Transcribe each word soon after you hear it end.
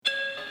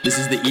This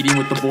is the Eating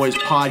with the Boys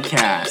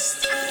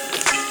podcast.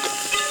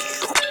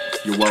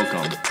 You're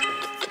welcome.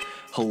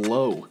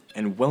 Hello,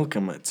 and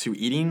welcome to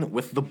Eating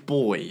with the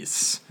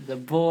Boys. The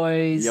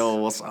boys. Yo,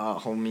 what's up,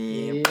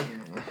 homie?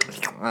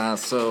 Yeah.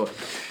 So,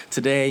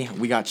 today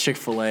we got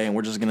Chick-fil-A, and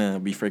we're just gonna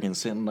be freaking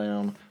sitting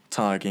down,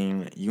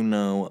 talking. You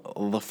know,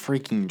 the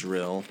freaking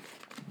drill.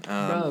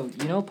 Bro,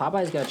 you know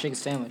Popeye's got a chicken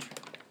sandwich.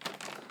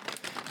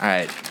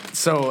 Alright,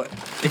 so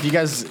if you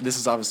guys, this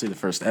is obviously the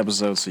first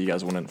episode, so you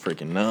guys wouldn't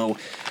freaking know.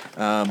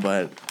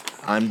 But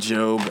I'm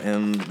Job,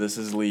 and this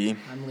is Lee.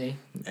 I'm Lee.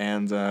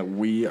 And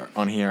we are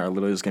on here are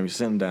literally just going to be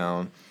sitting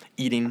down,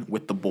 eating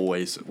with the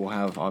boys. We'll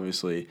have,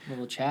 obviously,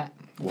 Little chat.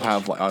 we'll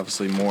have, like,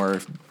 obviously,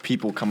 more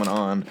people coming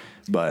on.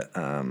 But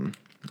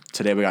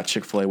today we got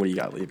Chick-fil-A. What do you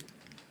got, Lee?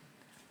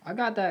 I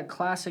got that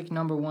classic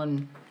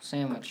 #1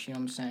 sandwich, you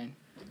know what I'm saying?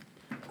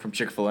 From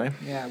Chick-fil-A?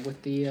 Yeah,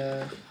 with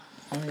the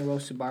honey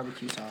roasted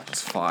barbecue sauce.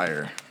 It's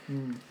fire. You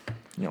know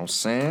what I'm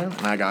saying?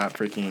 And I got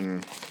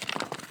freaking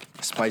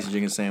spicy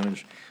chicken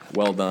sandwich.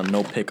 Well done.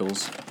 No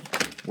pickles.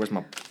 Where's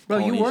my Bro,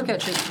 you Polynesian? work at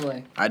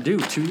Chick-fil-A. I do.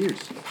 2 years.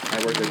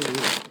 I worked there 2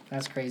 years.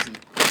 That's crazy.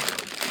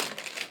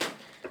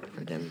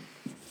 Again.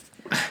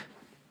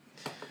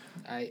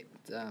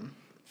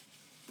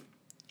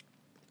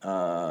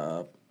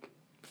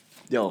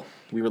 Yo,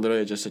 we were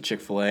literally just at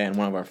Chick-fil-A, and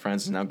one of our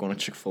friends is now going to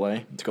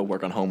Chick-fil-A to go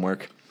work on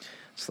homework.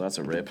 So that's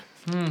a rip.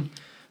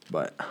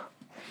 But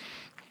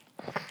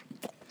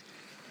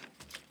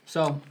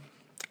So,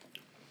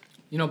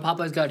 you know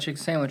Popeye's got a chicken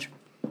sandwich.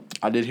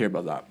 I did hear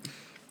about that.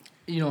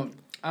 You know,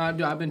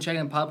 dude, I've been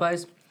checking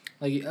Popeyes.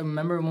 Like, I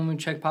remember when we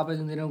checked Popeyes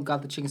and they don't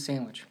got the chicken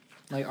sandwich.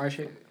 Like, our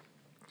shit,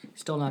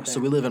 still not there. So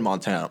we live in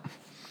Montana.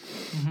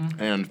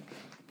 And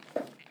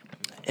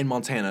in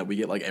Montana, we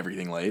get, like,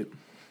 everything late.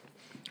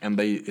 And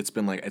it's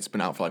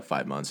been out for, like,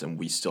 5 months, and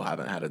we still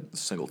haven't had a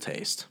single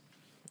taste.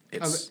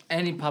 It's... Of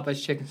any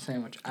Popeyes chicken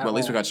sandwich. But at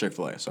least we got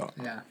Chick-fil-A, so...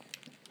 Yeah.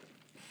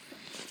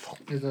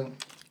 That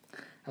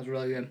was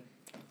really good.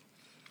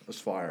 It's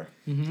fire.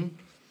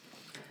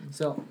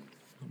 So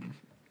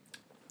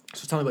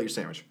So tell me about your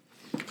sandwich.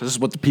 Because this is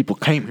what the people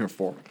came here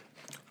for.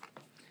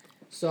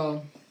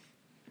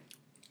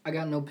 I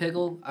got no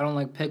pickle. I don't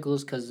like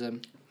pickles because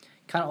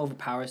kind of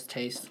overpowers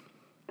taste.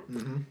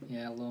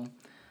 Yeah, a little.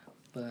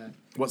 But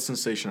What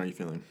sensation are you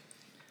feeling?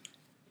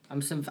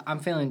 I'm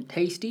feeling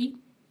tasty.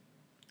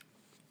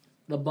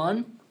 The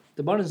bun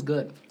is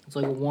good. It's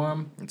like a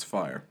warm, It's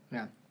fire.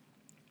 yeah.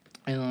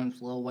 And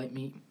it's a little white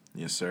meat.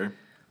 Yes, sir.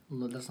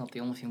 That's not the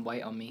only thing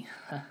white on me.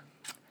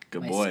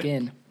 Good My boy.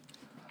 skin.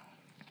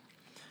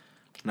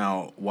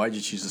 Now, why did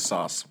you choose the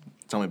sauce?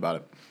 Tell me about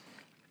it.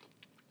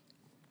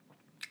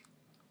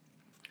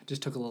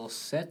 Just took a little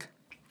sick.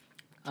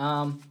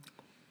 It's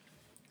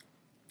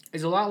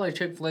a lot like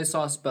Chick-fil-A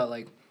sauce, but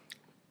like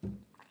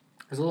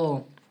it's a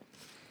little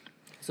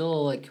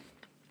like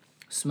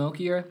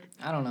smokier.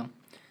 I don't know.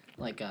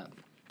 Like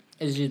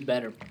it's just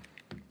better.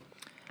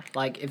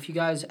 Like if you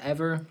guys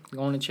ever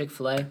going to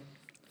Chick-fil-A,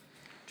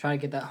 try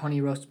to get that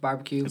honey roasted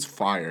barbecue. It's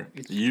fire.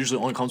 It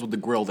usually only comes with the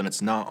grilled, and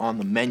it's not on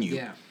the menu.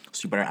 Yeah.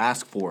 So you better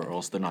ask for it, or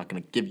else they're not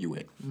going to give you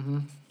it.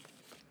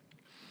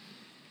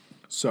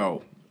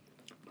 So,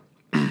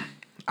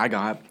 I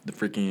got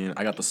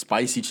the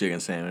spicy chicken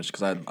sandwich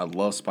because I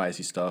love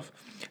spicy stuff.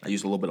 I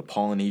used a little bit of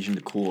Polynesian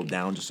to cool it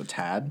down just a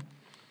tad.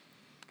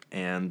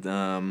 And,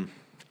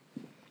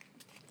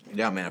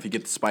 yeah, man, if you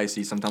get the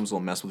spicy, sometimes it'll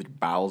mess with your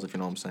bowels, if you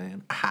know what I'm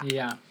saying. Aha.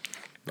 Yeah.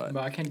 But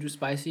But I can't do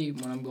spicy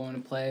when I'm going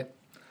to play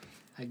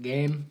a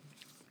game.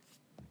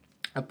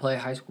 I play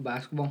high school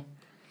basketball.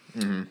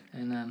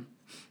 And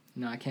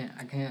no, I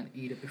can't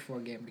eat it before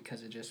a game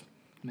because it just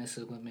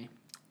messes with me.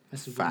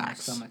 Messes with my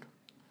Facts. stomach.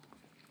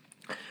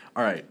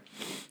 all right.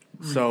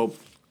 So,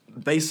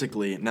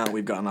 basically, now that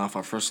we've gotten off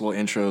our first little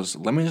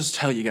intros, let me just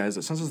tell you guys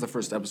that since it's the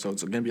first episode,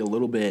 it's going to be a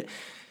little bit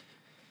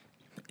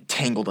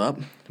tangled up,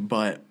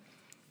 but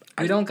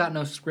We don't got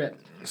no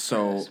script.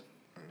 so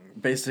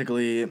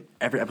basically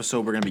every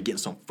episode we're going to be getting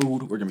some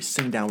food, we're going to be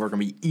sitting down, we're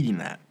going to be eating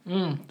that.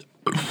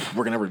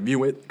 We're going to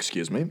review it,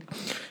 excuse me,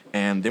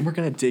 and then we're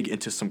going to dig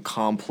into some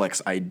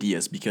complex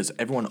ideas because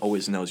everyone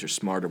always knows you're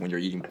smarter when you're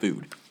eating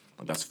food.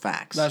 That's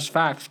facts. That's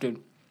facts,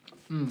 dude.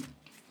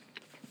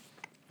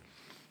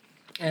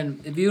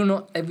 And if you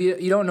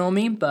don't know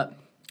me, but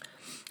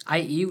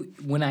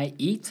when I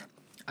eat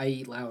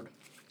loud.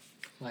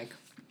 Like,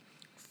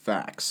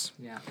 Facts.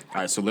 yeah.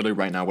 All right, so literally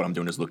right now what I'm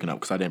doing is looking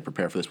up because I didn't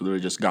prepare for this. We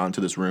literally just got into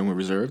this room we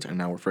reserved, and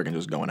now we're freaking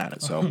just going at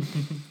it. So I'm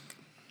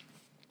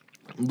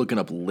looking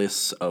up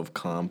lists of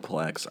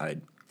complex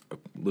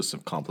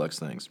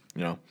things,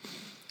 you know.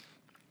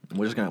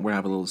 We're gonna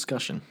have a little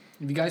discussion.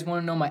 If you guys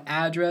want to know my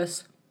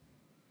address,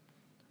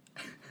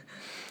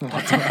 I'm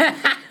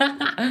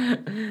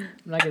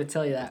not gonna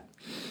tell you that.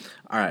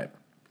 All right.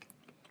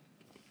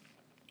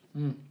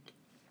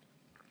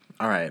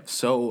 All right,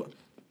 so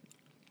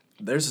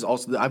there's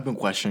also, I've been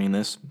questioning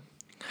this.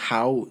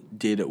 How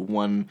did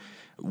one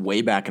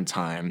way back in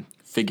time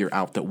figure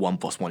out that 1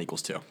 + 1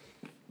 = 2?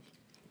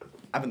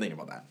 I've been thinking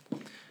about that.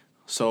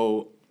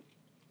 So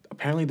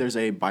apparently there's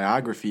a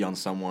biography on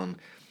someone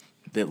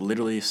that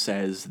literally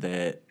says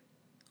that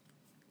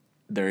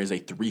there is a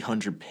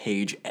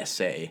 300-page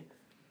essay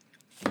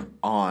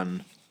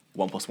on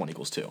 1 + 1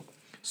 = 2.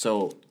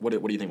 So what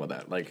do you think about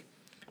that? Like,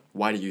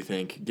 why do you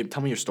think?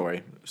 Tell me your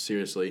story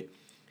seriously.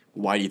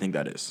 Why do you think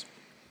that is?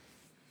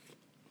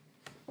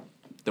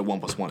 That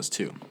 1 + 1 is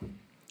 2.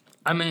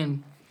 I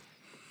mean,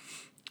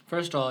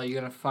 first of all, you're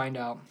gonna find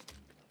out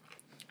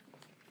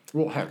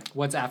Well, heck,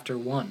 what's after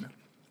 1.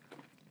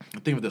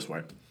 think of it this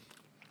way.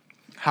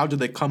 How did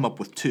they come up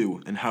with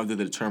 2, and how did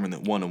they determine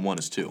that 1 and 1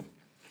 is 2?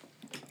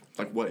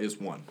 Like, what is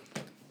 1?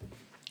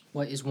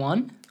 What is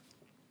 1?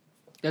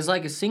 There's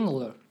like a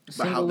singular,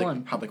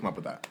 one. How'd they come up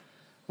with that?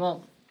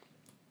 Well,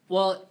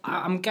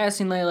 I'm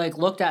guessing they like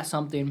looked at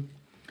something,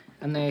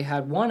 and they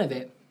had one of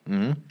it,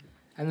 Mm-hmm.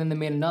 and then they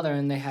made another,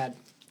 and they had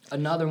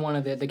another one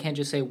of it. They can't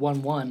just say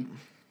 1 1.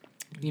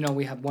 You know,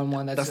 we have 1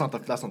 1. That's not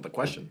the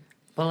question.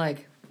 But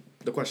like,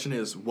 The question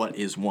is, what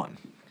is 1?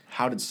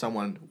 How did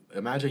someone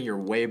imagine you're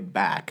way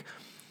back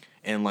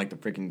in like the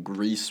freaking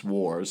Greece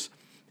wars,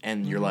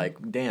 and you're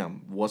like,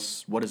 damn, what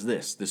is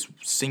this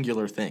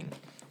singular thing?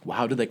 Well,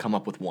 how did they come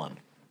up with 1?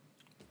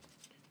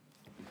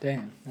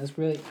 damn, that's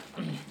really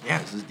Yeah,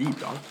 this is deep,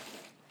 dog.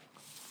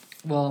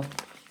 well.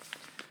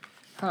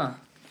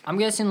 I'm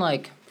guessing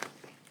like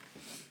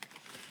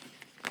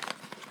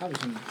probably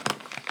some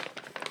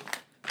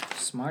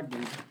smart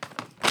dude.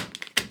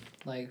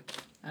 Like,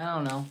 I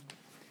don't know.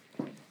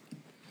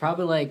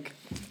 Probably like,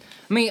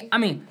 I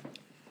mean,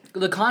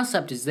 the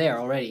concept is there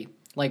already.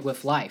 Like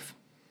with life,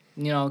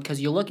 you know,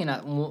 because you're looking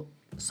at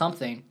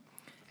something,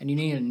 and you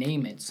need to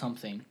name it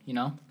something. You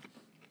know,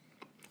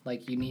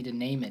 like you need to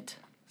name it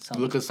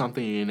something. Look at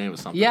something and you name it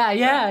something.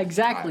 Yeah,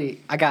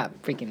 exactly. I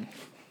got freaking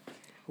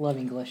love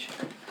English.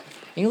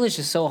 English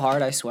is so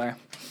hard, I swear.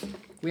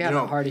 We have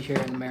it hard here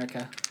in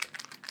America.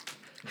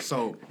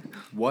 So,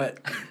 what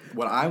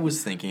I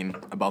was thinking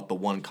about the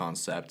 1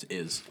 concept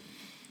is,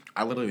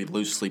 I literally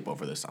lose sleep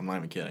over this. I'm not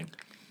even kidding.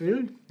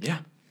 Really? Yeah.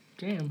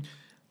 Damn.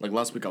 Like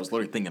last week, I was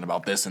literally thinking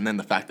about this, and then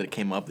the fact that it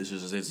came up, this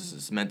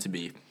is meant to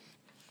be.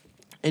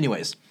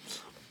 Anyways,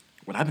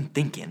 what I've been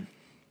thinking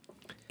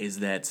is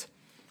that,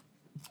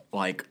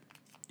 like,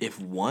 if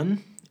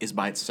 1 is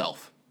by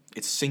itself,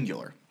 it's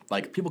singular.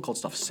 Like, people called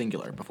stuff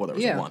singular before there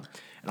was a 1.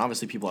 And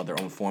obviously, people had their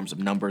own forms of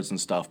numbers and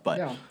stuff,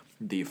 but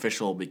the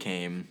official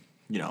became,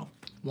 1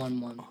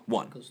 1.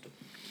 1.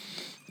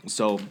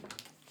 So,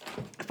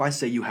 if I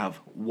say you have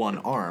 1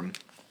 arm,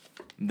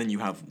 then you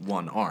have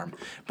 1 arm.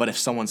 But if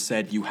someone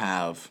said you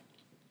have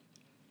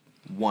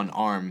 1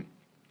 arm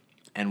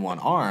and 1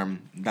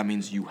 arm, that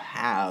means you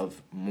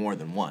have more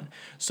than 1.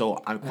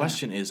 So my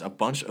question is, a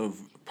bunch of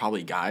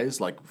probably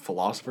guys, like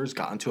philosophers,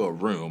 got into a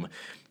room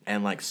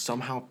and like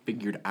somehow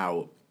figured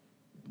out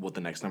what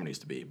the next number needs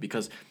to be.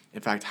 Because,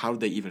 in fact, how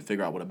did they even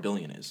figure out what a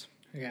billion is?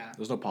 Yeah.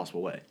 There's no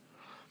possible way.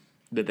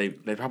 They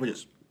probably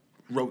just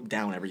wrote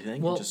down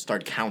everything and just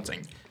started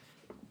counting.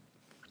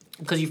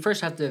 Because you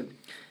first have to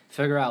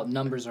figure out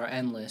numbers are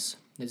endless.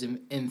 It's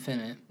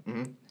infinite.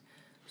 Mm-hmm.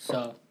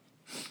 So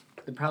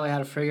they probably had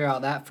to figure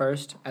out that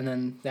first, and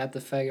then they have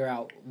to figure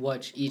out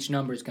what each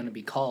number is going to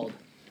be called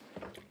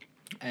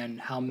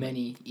and how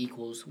many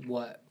equals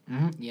what.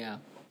 Mm-hmm. Yeah.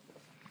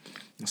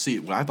 See,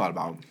 what I thought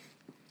about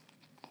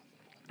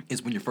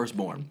is when you're first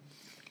born,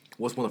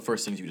 what's one of the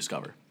first things you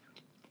discover?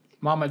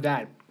 Mom and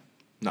dad.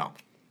 No.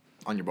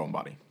 On your bone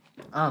body.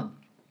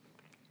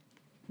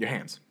 Your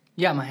hands.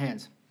 Yeah, my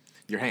hands.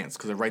 Your hands,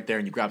 because they're right there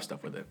and you grab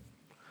stuff with it.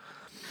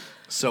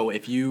 So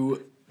if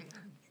you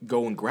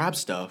go and grab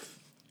stuff,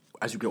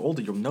 as you get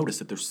older, you'll notice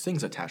that there's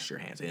things attached to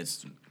your hands, and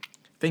it's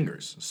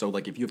fingers. So,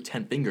 like, if you have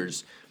 10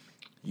 fingers,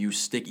 you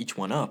stick each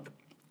one up,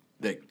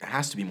 that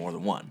has to be more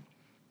than 1.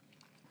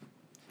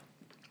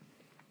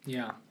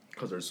 Yeah.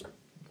 Because there's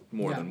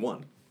more than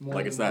 1.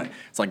 More it's than that.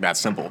 It's like that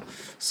simple.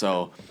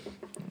 So,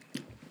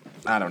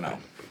 I don't know.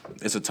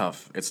 It's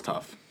tough,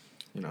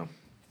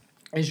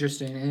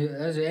 Interesting.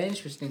 It's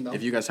interesting, though.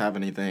 If you guys have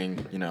anything,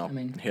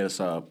 hit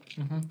us up.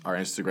 Mm-hmm. Our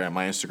Instagram.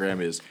 My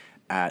Instagram is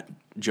at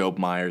Job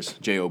Myers,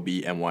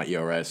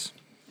 JOBMYERS.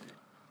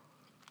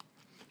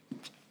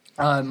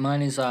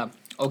 Mine is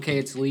okay.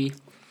 It's Lee.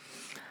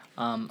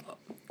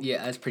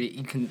 Yeah, that's pretty.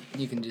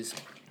 You can just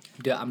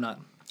do.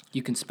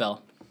 You can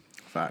spell.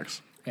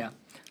 Facts. Yeah.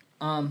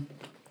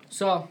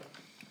 So,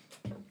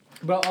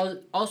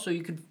 but also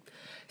you could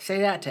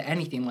say that to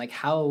anything. Like,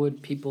 how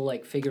would people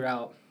like figure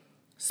out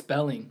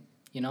spelling?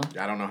 You know?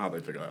 I don't know how they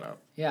figure that out.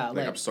 Yeah.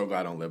 Like, I'm so glad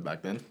I don't live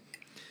back then.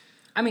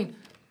 I mean,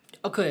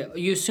 okay.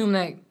 You assume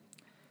that,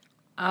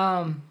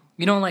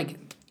 like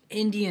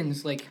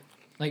Indians,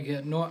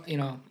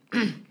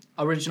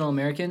 original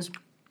Americans,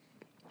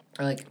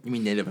 or like. You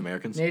mean Native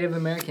Americans? Native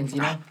Americans,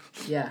 you know?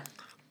 Yeah.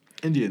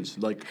 Indians,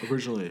 like,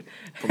 originally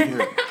from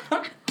here.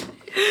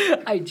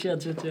 I chill.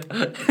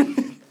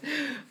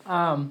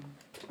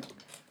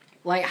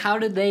 Like, how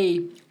did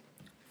they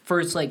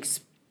first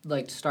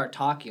start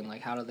talking?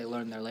 Like, how did they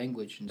learn their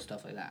language and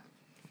stuff like that?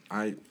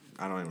 I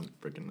don't even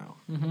freaking know.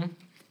 Mm-hmm.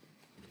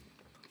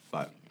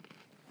 But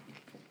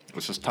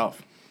it's just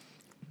tough.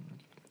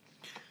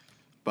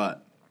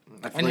 But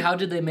And how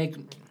did they make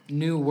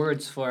new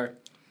words for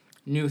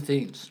new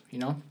things, you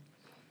know?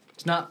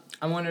 It's not...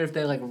 I wonder if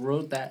they, like,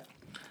 wrote that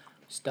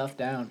stuff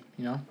down,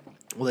 you know?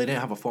 Well, they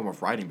didn't have a form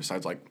of writing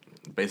besides, like,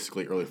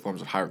 basically early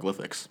forms of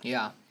hieroglyphics.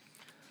 Yeah.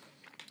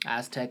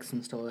 Aztecs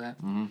and stuff like that.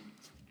 Mm-hmm.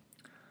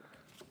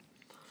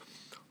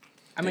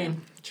 I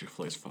mean...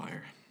 Chick-fil-A's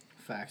fire.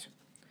 Facts.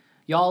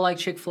 Y'all like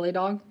Chick-fil-A,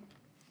 dog?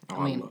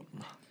 Oh, I mean...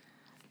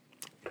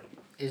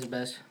 Is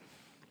best.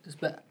 It's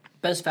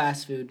best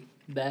fast food.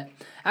 Bet.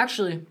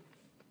 Actually...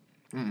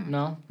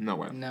 No? No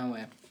way. No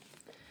way.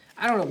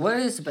 I don't know. What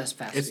is the best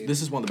fast food?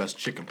 This is one of the best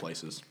chicken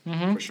places.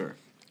 For sure.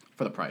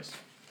 For the price.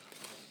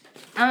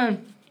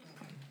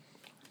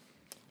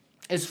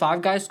 Is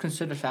Five Guys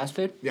considered fast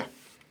food? Yeah.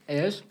 It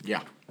is?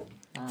 Yeah.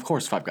 Of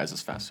course Five Guys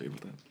is fast food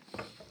with it.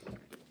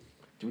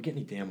 Do we get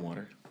any damn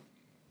water?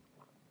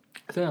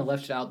 I think I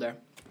left it out there.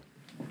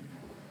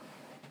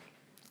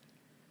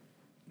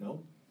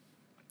 No.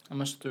 I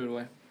must have threw it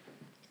away.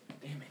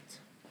 Damn it.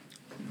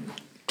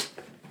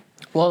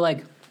 Well,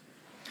 like...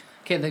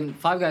 Okay, then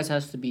Five Guys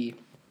has to be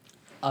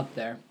up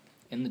there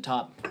in the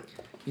top,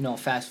 you know,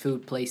 fast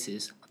food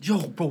places.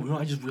 Yo, bro, you know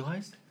what I just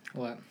realized?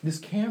 What? This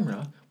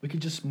camera, we could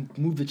just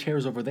move the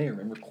chairs over there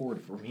and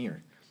record from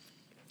here.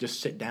 Just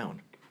sit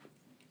down.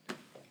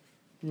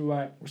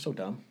 Right. We're so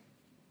dumb.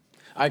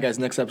 All right, guys,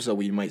 next episode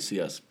we might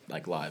see us,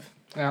 like, live.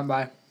 Yeah,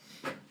 bye.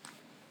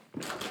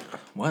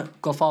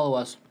 What? Go follow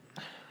us.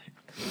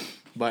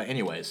 But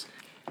anyways,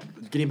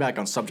 getting back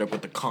on subject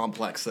with the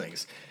complex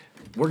things.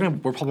 We're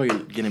probably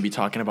gonna be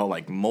talking about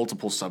like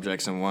multiple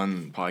subjects in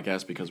one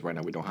podcast because right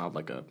now we don't have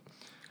like an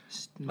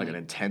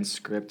intense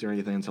script or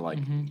anything to like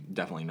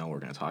definitely know what we're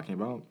gonna talking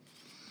about.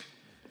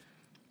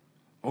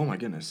 Oh my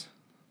goodness.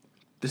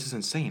 This is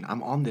insane.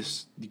 I'm on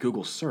this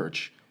Google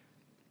search.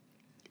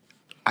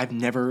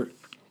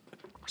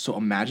 So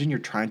imagine you're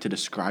trying to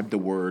describe the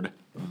word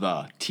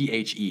the,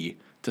 THE,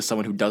 to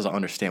someone who doesn't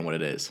understand what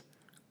it is.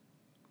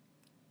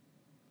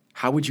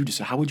 How would you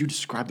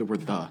describe the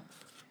word the?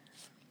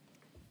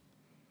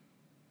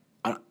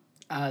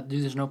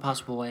 Dude, there's no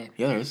possible way.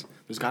 Yeah, there is.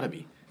 There's gotta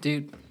be.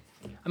 Dude,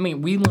 I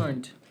mean, we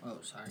learned... Oh,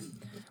 sorry.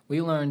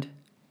 We learned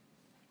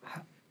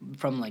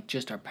from, like,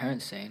 just our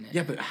parents saying it.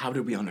 Yeah, but how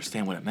did we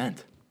understand what it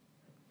meant?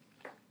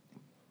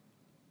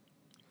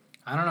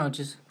 I don't know,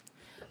 just...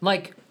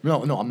 Like...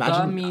 No,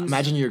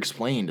 imagine you're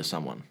explaining to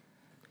someone.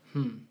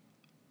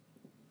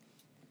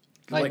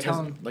 Like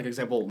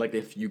example, like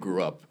if you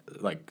grew up,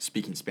 like,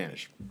 speaking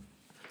Spanish.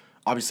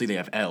 Obviously, they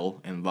have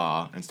el and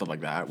la and stuff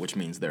like that, which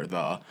means they're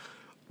the...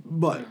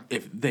 But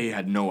if they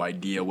had no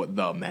idea what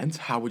the meant,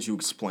 how would you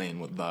explain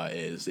what the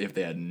is if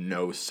they had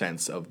no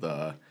sense of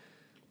the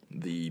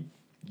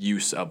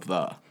use of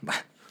the?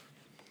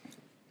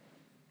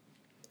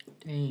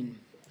 Dang.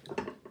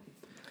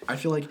 I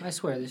feel like... I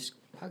swear, this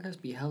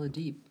podcast be hella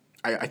deep.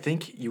 I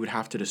think you would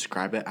have to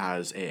describe it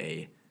as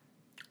a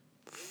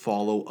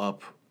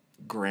follow-up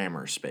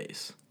grammar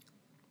space.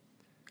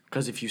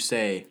 Because if you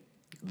say,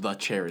 the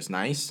chair is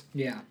nice...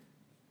 Yeah.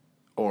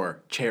 Or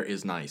chair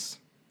is nice...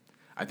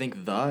 I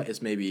think the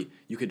is maybe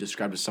you could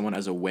describe to someone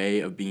as a way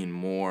of being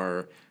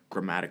more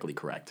grammatically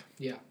correct.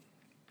 Yeah.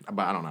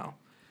 But I don't know.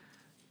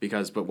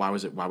 But why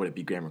would it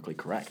be grammatically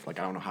correct? Like,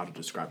 I don't know how to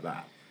describe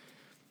that.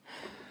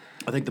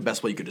 I think the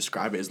best way you could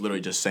describe it is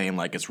literally just saying,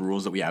 like, it's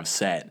rules that we have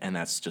set, and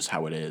that's just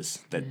how it is,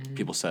 that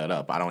people set it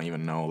up. I don't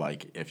even know,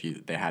 like, if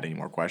they had any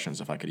more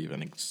questions, if I could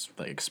even,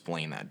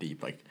 explain that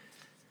deep. Like,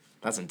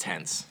 that's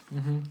intense.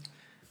 Mm-hmm.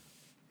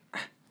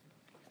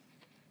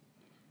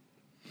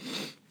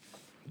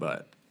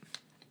 But...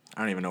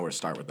 I don't even know where to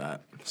start with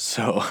that.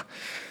 So,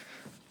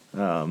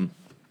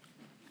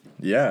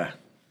 yeah.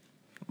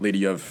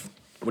 Lady, what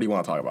do you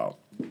want to talk about?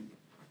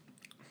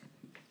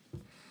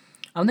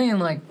 I'm thinking,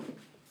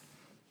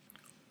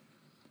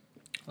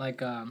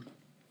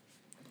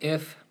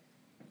 if,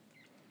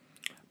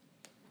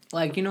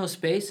 like, you know,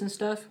 space and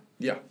stuff?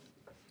 Yeah.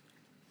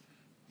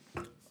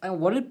 And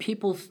what did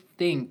people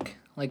think,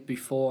 like,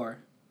 before,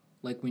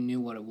 like, we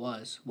knew what it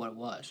was,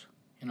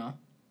 you know?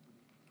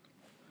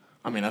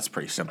 I mean, that's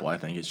pretty simple, I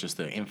think. It's just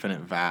the infinite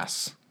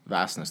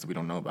vastness that we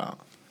don't know about.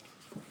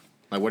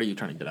 Like, what are you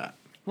trying to get at?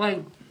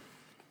 Like,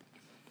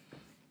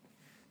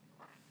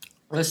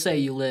 let's say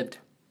you lived,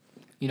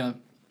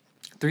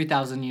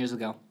 3,000 years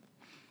ago,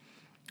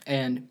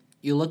 and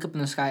you look up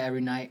in the sky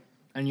every night,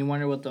 and you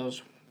wonder what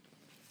those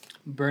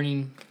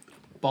burning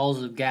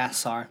balls of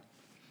gas are.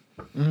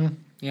 Mm-hmm.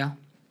 Yeah?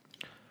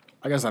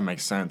 I guess that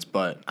makes sense,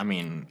 but, I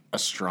mean,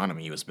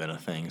 astronomy has been a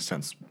thing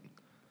since...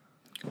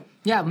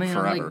 Yeah, I mean,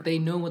 forever. Like, they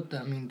know what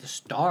the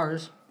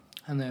stars,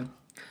 but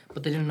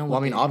they didn't know what... Well,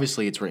 I mean,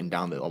 obviously, it's written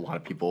down that a lot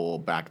of people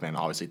back then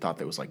obviously thought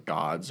they was, like,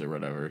 gods or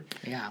whatever.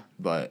 Yeah.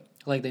 But...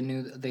 Like,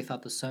 they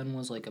thought the sun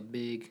was, like, a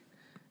big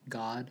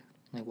god,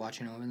 like,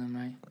 watching over them,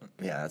 right?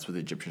 Yeah, that's what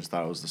the Egyptians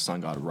thought. It was the sun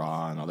god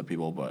Ra and other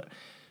people, but...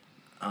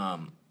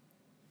 damn,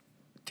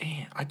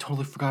 I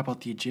totally forgot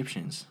about the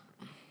Egyptians.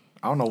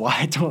 I don't know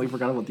why I totally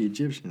forgot about the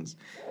Egyptians.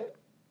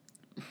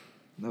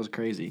 That was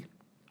crazy.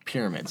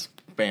 Pyramids.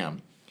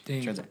 Bam.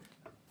 Dang.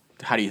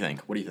 How do you think?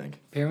 What do you think?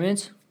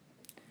 Pyramids?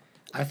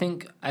 I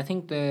think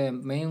they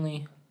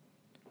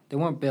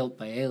weren't built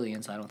by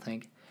aliens. I don't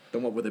think.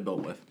 Then what were they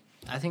built with?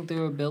 I think they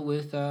were built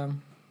with.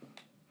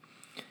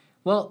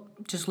 Well,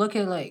 just look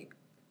at like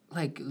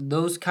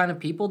those kind of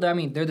people. I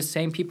mean, they're the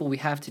same people we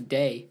have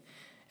today,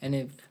 and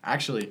if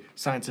Actually,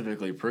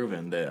 scientifically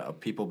proven that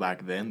people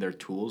back then, their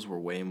tools were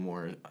way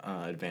more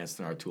advanced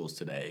than our tools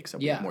today,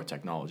 except Yeah. with more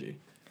technology.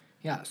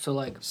 yeah, so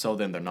like So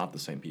then they're not the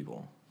same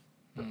people.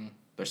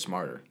 They're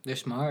smarter. they're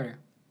smarter.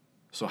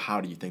 So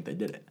how do you think they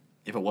did it?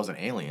 If it wasn't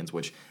aliens,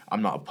 which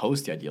I'm not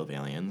opposed to the idea of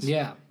aliens.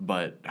 Yeah.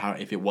 But how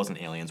if it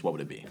wasn't aliens, what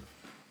would it be?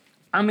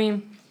 I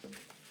mean,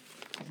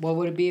 what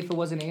would it be if it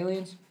wasn't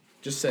aliens?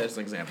 Just say as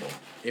an example.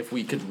 If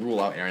we could rule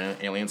out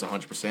aliens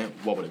 100%,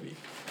 what would it be?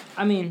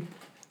 I mean,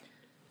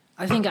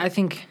 I think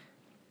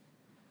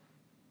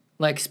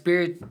like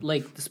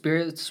the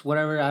spirits,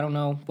 whatever, I don't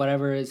know,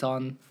 whatever is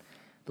on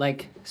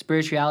like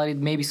spirituality,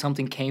 maybe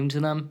something came to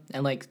them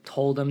and like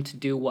told them to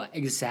do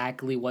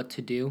exactly what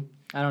to do.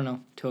 I don't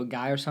know, to a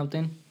guy or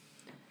something.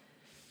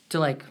 To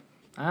like,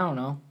 I don't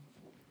know.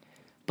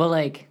 But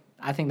like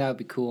I think that would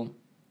be cool.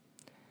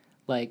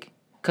 Like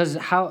cuz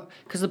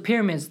the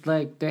pyramids,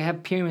 like they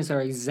have pyramids that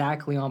are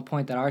exactly on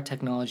point that our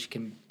technology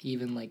can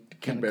even like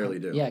Can barely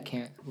do. Yeah,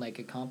 can't like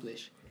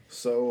accomplish.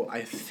 So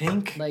I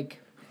think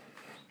Like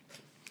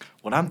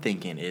what I'm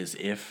thinking is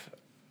if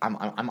I'm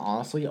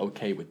honestly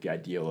okay with the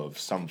idea of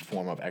some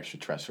form of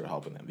extraterrestrial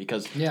helping them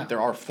because Yeah.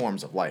 there are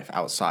forms of life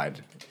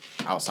outside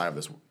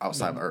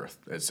of Earth.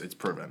 It's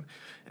proven,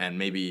 and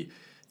maybe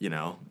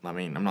I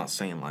mean I'm not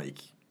saying like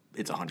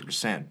it's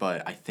 100%,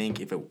 but I think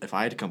if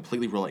I had to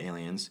completely rule out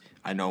aliens,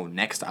 I know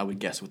next I would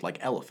guess with like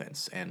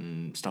elephants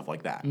and stuff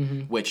like that,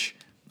 which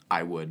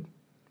I would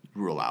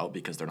rule out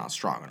because they're not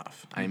strong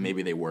enough. I mean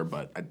maybe they were,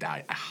 but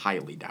I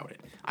highly doubt it.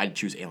 I'd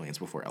choose aliens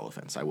before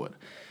elephants. I would.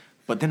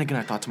 But then again,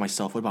 I thought to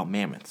myself, what about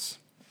mammoths?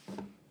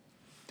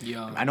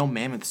 yeah. I know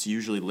mammoths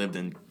usually lived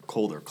in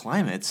colder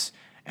climates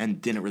and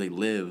didn't really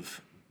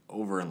live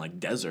over in like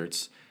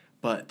deserts.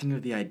 But think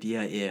of the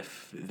idea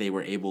if they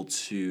were able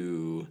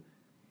to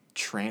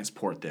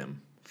transport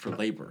them for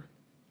labor.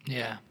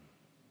 Yeah.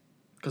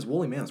 Because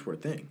woolly mammoths were a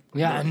thing.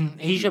 Yeah, But-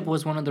 and Egypt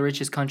was one of the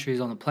richest countries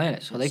on the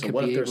planet, so they so could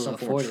what be if able there's to some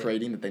form afford of it.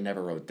 trading that they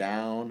never wrote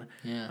down?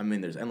 Yeah. I mean,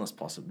 there's endless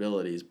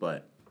possibilities,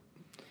 but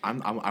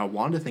I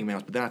wanted to think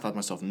mammoths, but then I thought to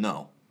myself,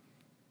 no.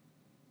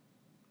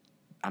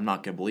 I'm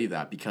not going to believe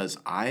that because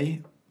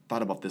I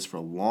thought about this for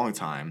a long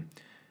time,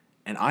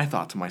 and I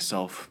thought to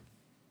myself,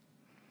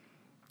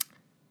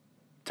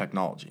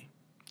 technology.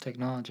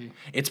 Technology.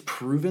 It's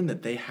proven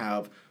that they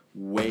have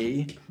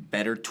way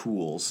better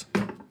tools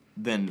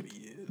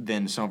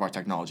than some of our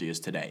technology is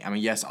today. I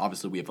mean, yes,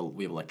 obviously we have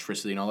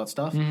electricity and all that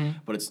stuff,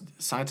 but it's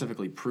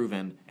scientifically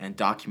proven and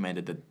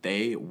documented that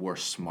they were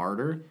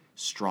smarter,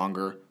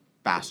 stronger,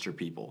 faster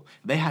people.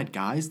 They had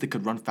guys that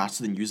could run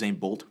faster than Usain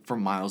Bolt for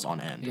miles on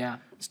end. Yeah.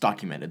 It's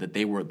documented that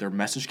their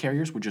message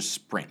carriers would just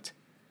sprint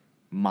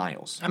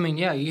miles. I mean,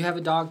 yeah, you have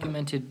it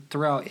documented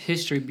throughout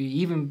history.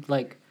 Even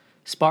like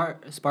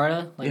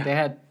Sparta, like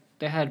Yeah.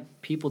 they had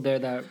people there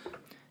that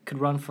could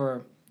run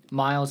for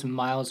miles and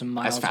miles and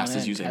miles. fast on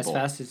as end. Usain As Bolt.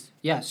 fast as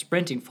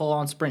sprinting, full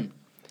on sprint.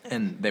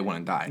 And they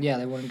wouldn't die. Yeah,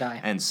 they wouldn't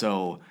die. And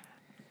so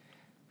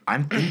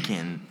I'm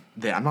thinking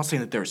that I'm not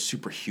saying that there are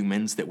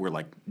superhumans that were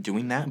like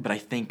doing that, but I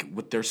think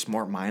with their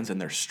smart minds and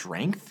their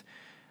strength,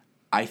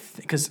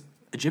 because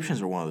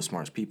Egyptians were one of the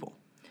smartest people.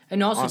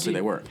 And also, Honestly,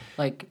 they were.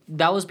 Like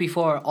that was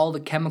before all the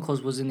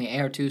chemicals was in the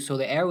air too, so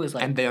the air was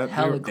like And hella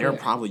they're clear.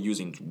 probably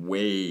using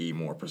way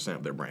more percent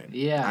of their brain.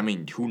 Yeah. I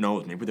mean, who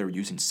knows? Maybe they were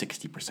using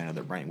 60% of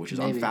their brain, which is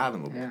Maybe,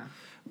 unfathomable. yeah.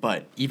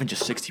 But even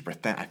just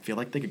 60%, I feel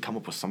like they could come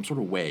up with some sort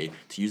of way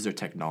to use their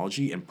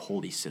technology and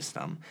pulley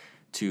system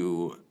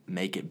to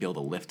make it be able to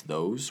lift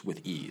those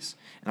with ease.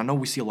 And I know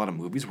we see a lot of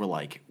movies where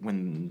like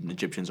when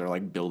Egyptians are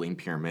like building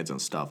pyramids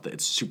and stuff that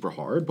it's super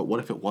hard, but what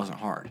if it wasn't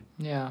hard?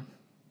 Yeah.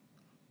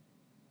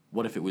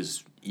 What if it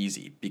was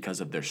easy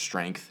because of their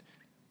strength,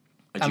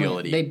 I mean,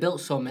 agility? they built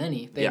so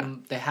many. They Yeah.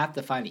 they have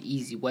to find an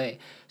easy way,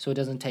 so it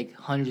doesn't take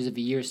hundreds of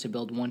years to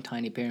build one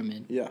tiny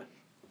pyramid. yeah.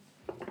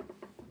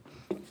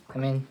 I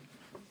mean,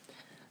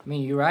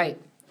 you're right.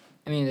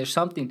 I mean, there's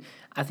something.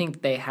 I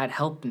think they had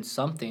help in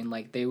something.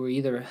 Like they were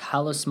either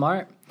hella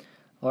smart,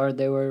 or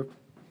they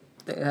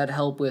had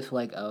help with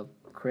like a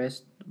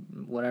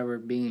whatever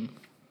being.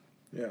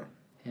 Yeah.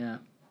 Yeah.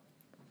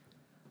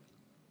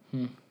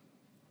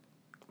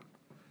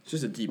 It's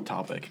just a deep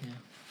topic.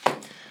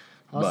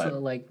 Also,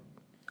 But- like,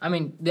 I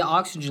mean, the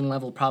oxygen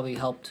level probably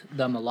helped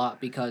them a lot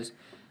because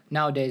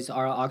nowadays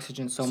our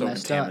oxygen's so So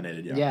messed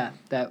contaminated, up. yeah.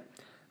 That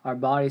our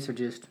bodies are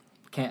just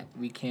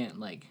we can't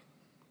like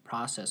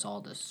process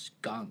all this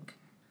skunk.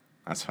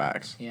 That's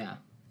facts. Yeah.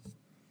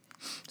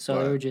 So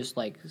they But- were just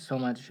like so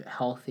much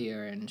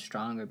healthier and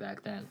stronger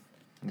back then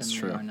than That's they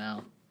true. are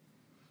now.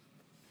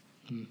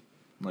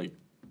 Like,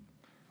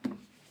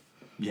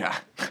 yeah.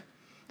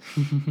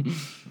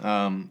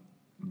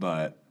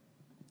 But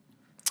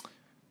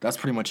that's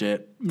pretty much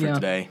it for Yeah.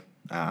 today.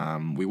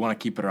 We want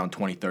to keep it around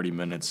 20, 30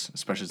 minutes,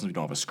 especially since we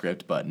don't have a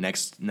script. But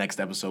next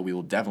episode, we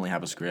will definitely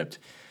have a script.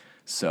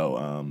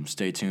 So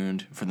stay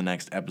tuned for the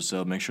next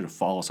episode. Make sure to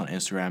follow us on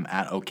Instagram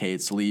at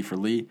OKIt'sLee for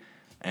Lee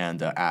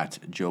and at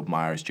Job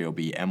Myers,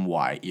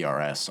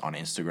 JOBMYERS on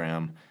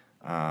Instagram.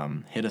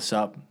 Hit us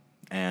up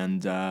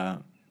and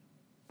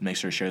make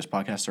sure to share this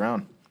podcast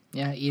around.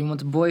 Yeah, Eating with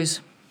the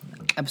Boys,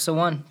 episode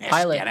 1, Let's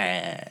pilot. get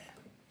it.